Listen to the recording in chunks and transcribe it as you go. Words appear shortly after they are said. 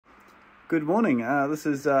Good morning. This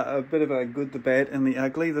is a bit of a good, the bad and the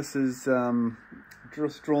ugly. This is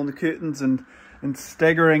just drawn the curtains and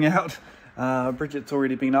staggering out. Bridget's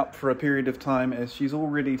already been up for a period of time as she's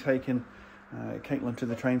already taken Caitlin to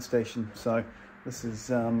the train station. So this is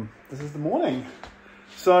the morning.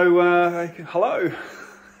 So hello.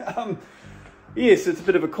 Yes, it's a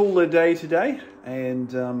bit of a cooler day today,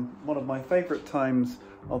 and one of my favourite times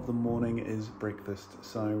of the morning is breakfast,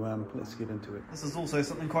 so let's get into it. This is also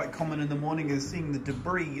something quite common in the morning, is seeing the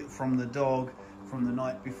debris from the dog from the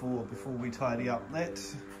night before we tidy up. That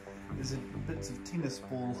is bits of tennis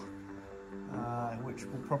ball, which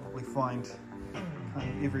we'll probably find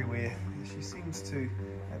kind of everywhere. She seems to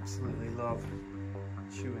absolutely love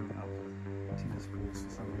chewing up tennis balls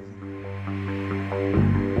for some reason.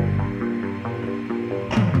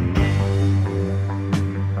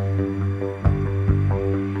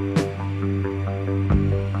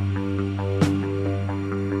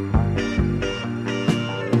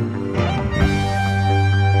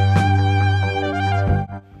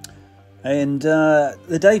 And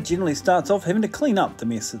the day generally starts off having to clean up the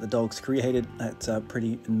mess that the dog's created. That's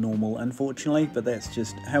pretty normal, unfortunately, but that's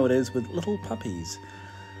just how it is with little puppies.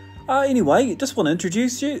 Anyway, just want to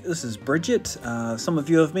introduce you. This is Bridget. Some of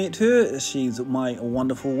you have met her. She's my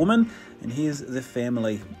wonderful woman, and here's the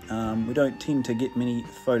family. We don't tend to get many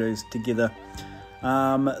photos together.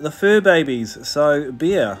 The fur babies. So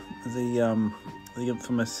Bear, the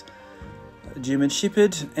infamous German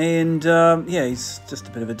Shepherd, and yeah, he's just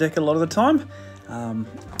a bit of a dick a lot of the time,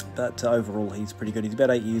 but overall he's pretty good. He's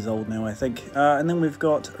about 8 years old now, I think. And then we've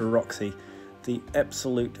got Roxy, the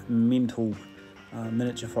absolute mental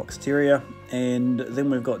miniature fox terrier, and then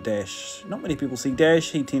we've got Dash. Not many people see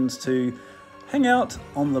Dash. He tends to hang out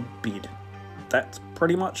on the bed. That's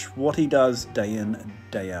pretty much what he does day in,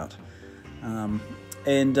 day out.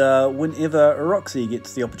 And whenever Roxy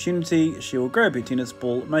gets the opportunity, she'll grab her tennis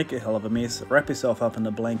ball, make a hell of a mess, wrap herself up in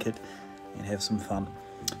a blanket, and have some fun.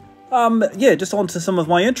 Yeah, just on to some of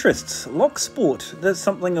my interests. Lock sport, that's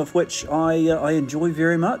something of which I enjoy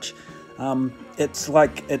very much. It's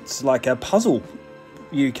like a puzzle.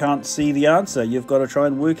 You can't see the answer, you've got to try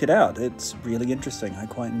and work it out. It's really interesting, I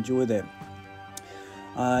quite enjoy that.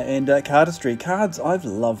 And cardistry. Cards I've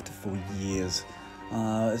loved for years.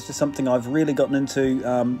 It's just something I've really gotten into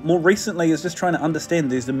more recently, is just trying to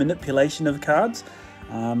understand. There's the manipulation of cards,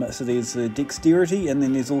 so there's the dexterity, and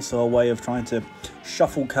then there's also a way of trying to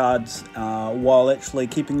shuffle cards while actually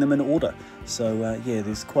keeping them in order. So yeah,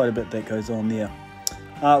 there's quite a bit that goes on there.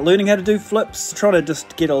 Learning how to do flips, trying to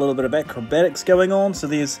just get a little bit of acrobatics going on, so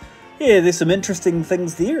there's some interesting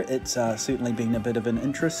things there. It's certainly been a bit of an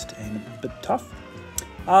interest and a bit tough.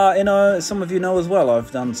 And some of you know as well,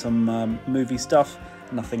 I've done some movie stuff,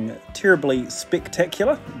 nothing terribly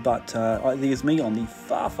spectacular, but there's me on the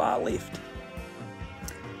far left.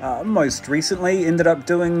 Most recently ended up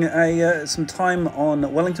doing some time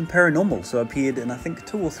on Wellington Paranormal, so I appeared in I think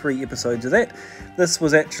 2 or 3 episodes of that. This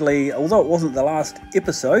was actually, although it wasn't the last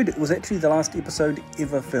episode, it was actually the last episode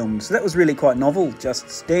ever filmed, so that was really quite novel, just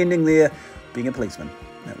standing there being a policeman.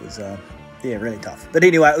 That was yeah, really tough. But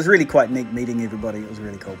anyway, it was really quite neat meeting everybody. It was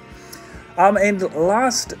really cool. And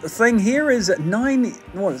last thing here is 19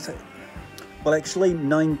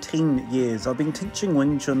 years. I've been teaching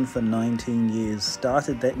Wing Chun for 19 years.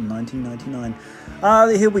 Started that in 1999.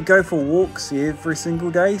 Here we go for walks every single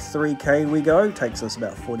day. 3K we go. Takes us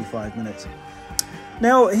about 45 minutes.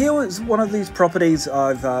 Now, here is one of these properties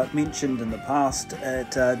I've mentioned in the past.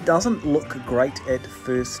 It doesn't look great at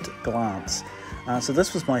first glance. So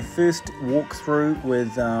this was my first walkthrough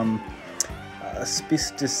with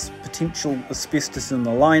potential asbestos in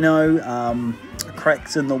the lino,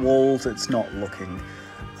 cracks in the walls. It's not looking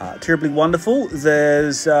terribly wonderful.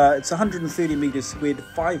 It's 130 metres squared,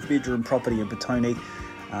 5-bedroom property in Petone.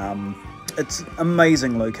 It's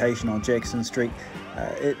amazing location on Jackson Street.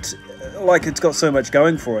 It's got so much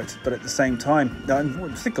going for it, but at the same time, in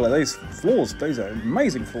particular those floors, those are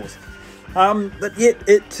amazing floors. But yet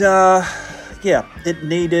it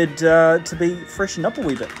needed to be freshened up a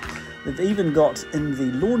wee bit. They've even got in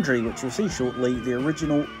the laundry, which you'll see shortly, the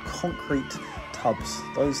original concrete tubs.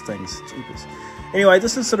 Those things, jeepers. Anyway,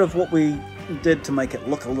 this is sort of what we did to make it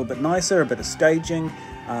look a little bit nicer, a bit of staging.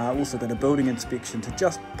 Also got a building inspection to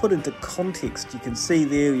just put into context. You can see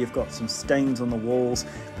there you've got some stains on the walls,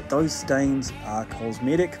 but those stains are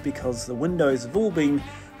cosmetic because the windows have all been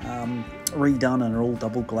redone and are all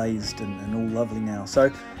double glazed and all lovely now.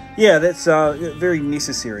 So yeah, that's very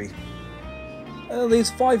necessary. There's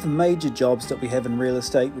 5 major jobs that we have in real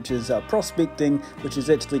estate, which is prospecting, which is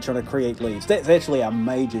actually trying to create leads. That's actually a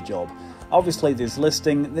major job. Obviously there's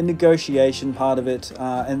listing, the negotiation part of it,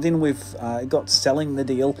 and then we've got selling the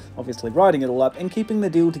deal, obviously writing it all up and keeping the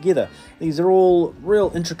deal together. These are all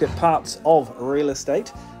real intricate parts of real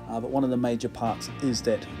estate, but one of the major parts is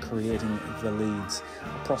that creating the leads,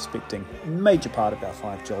 prospecting, major part of our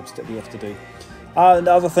 5 jobs that we have to do.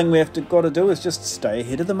 The other thing we have got to do is just stay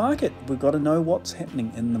ahead of the market. We've got to know what's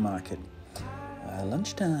happening in the market.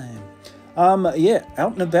 Lunchtime. Yeah,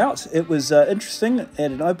 out and about. It was interesting.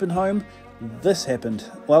 At an open home, this happened.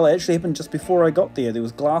 Well, it actually happened just before I got there. There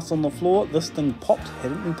was glass on the floor. This thing popped,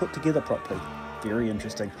 hadn't been put together properly. Very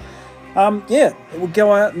interesting. Yeah, we'll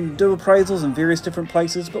go out and do appraisals in various different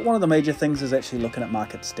places, but one of the major things is actually looking at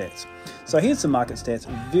market stats. So here's some market stats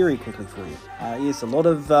very quickly for you. Yes, a lot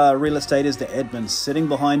of real estate is the admin sitting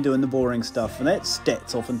behind doing the boring stuff, and that's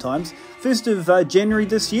stats oftentimes. 1st of January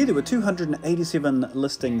this year, there were 287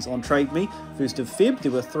 listings on Trade Me. 1st of Feb,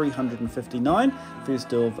 there were 359.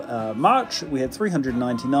 1st of March, we had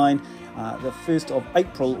 399. The 1st of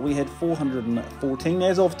April, we had 414.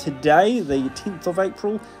 As of today, the 10th of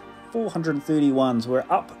April, 431s. We're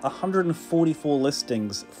up 144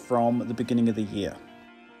 listings from the beginning of the year.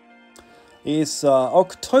 Yes,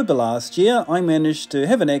 October last year, I managed to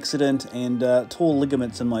have an accident and tore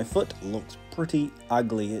ligaments in my foot. Looked pretty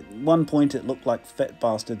ugly. At one point, it looked like Fat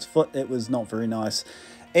Bastard's foot. It was not very nice.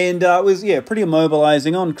 And it was, yeah, pretty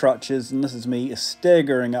immobilizing on crutches, and this is me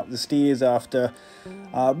staggering up the stairs after,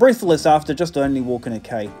 breathless after just only walking a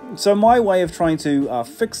K. So my way of trying to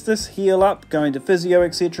fix this, heal up, going to physio,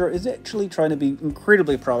 etc. is actually trying to be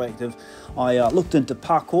incredibly proactive. I looked into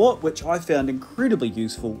parkour, which I found incredibly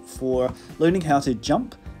useful for learning how to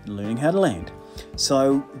jump and learning how to land.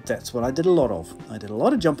 So that's what I did a lot of. I did a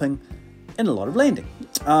lot of jumping and a lot of landing.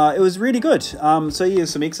 It was really good. So yeah,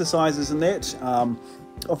 some exercises in that,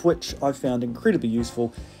 of which I found incredibly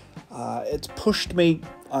useful. It's pushed me.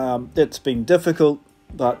 It's been difficult,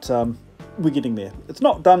 but we're getting there. It's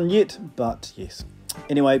not done yet, but yes.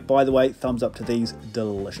 Anyway, by the way, thumbs up to these.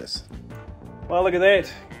 Delicious. Well, look at that.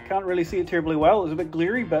 Can't really see it terribly well. It was a bit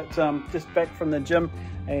glary, but just back from the gym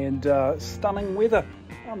and stunning weather.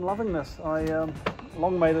 I'm loving this.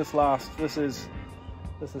 Long may this last. This is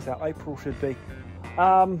how April should be.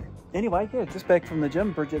 Anyway, yeah, just back from the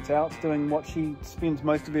gym. Bridget's out doing what she spends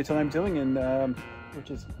most of her time doing, and which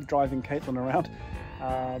is driving Caitlin around.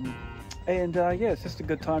 Yeah, it's just a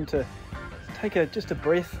good time to take just a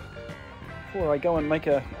breath before I go and make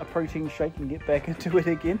a protein shake and get back into it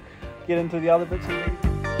again. Get into the other bits.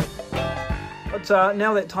 It's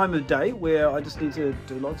now that time of day where I just need to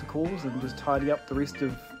do lots of calls and just tidy up the rest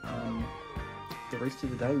of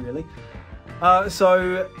the day, really.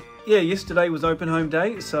 So yeah, yesterday was open home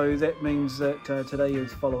day, so that means that today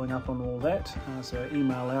is following up on all that. So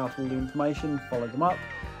email out all the information, follow them up,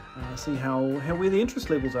 see where the interest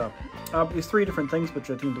levels are. There's 3 different things which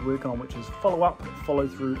I tend to work on, which is follow up, follow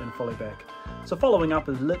through, and follow back. So following up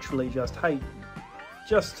is literally just, hey,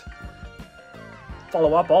 just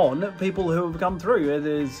follow up on people who have come through.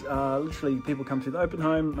 There's literally people come through the open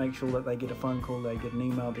home, make sure that they get a phone call, they get an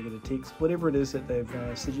email, they get a text, whatever it is that they've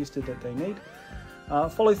suggested that they need.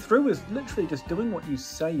 Follow through is literally just doing what you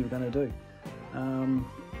say you're going to do,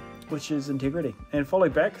 which is integrity. And follow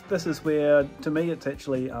back, this is where, to me, it's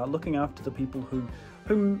actually looking after the people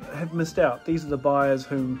whom have missed out. These are the buyers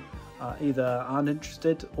whom either aren't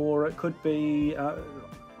interested, or it could be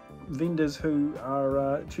vendors who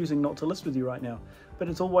are choosing not to list with you right now. But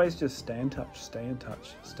it's always just stay in touch, stay in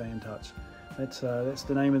touch, stay in touch. That's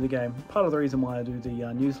the name of the game. Part of the reason why I do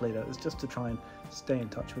the newsletter is just to try and stay in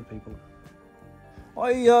touch with people.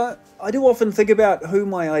 I do often think about who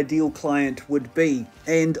my ideal client would be,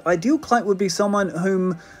 and ideal client would be someone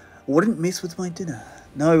whom wouldn't mess with my dinner.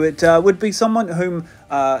 No, it would be someone whom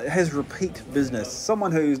has repeat business,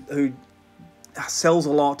 someone who sells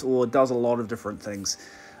a lot or does a lot of different things.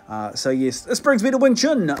 So yes, this brings me to Wing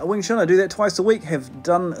Chun. Wing Chun, I do that twice a week.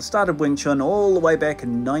 Started Wing Chun all the way back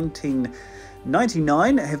in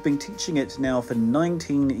 1999. Have been teaching it now for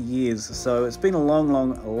 19 years. So it's been a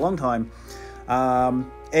long time. Yeah,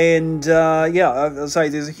 I'll say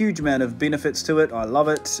there's a huge amount of benefits to it. I love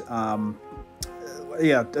it.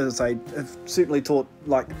 Yeah, as I say, I've certainly taught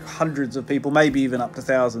like hundreds of people, maybe even up to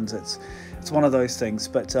thousands. It's one of those things,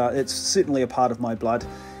 but it's certainly a part of my blood,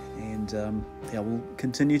 and yeah, we'll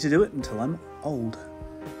continue to do it until I'm old.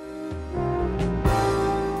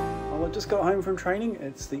 Well, I just got home from training.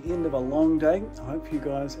 It's the end of a long day. I hope you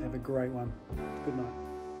guys have a great one. Good night.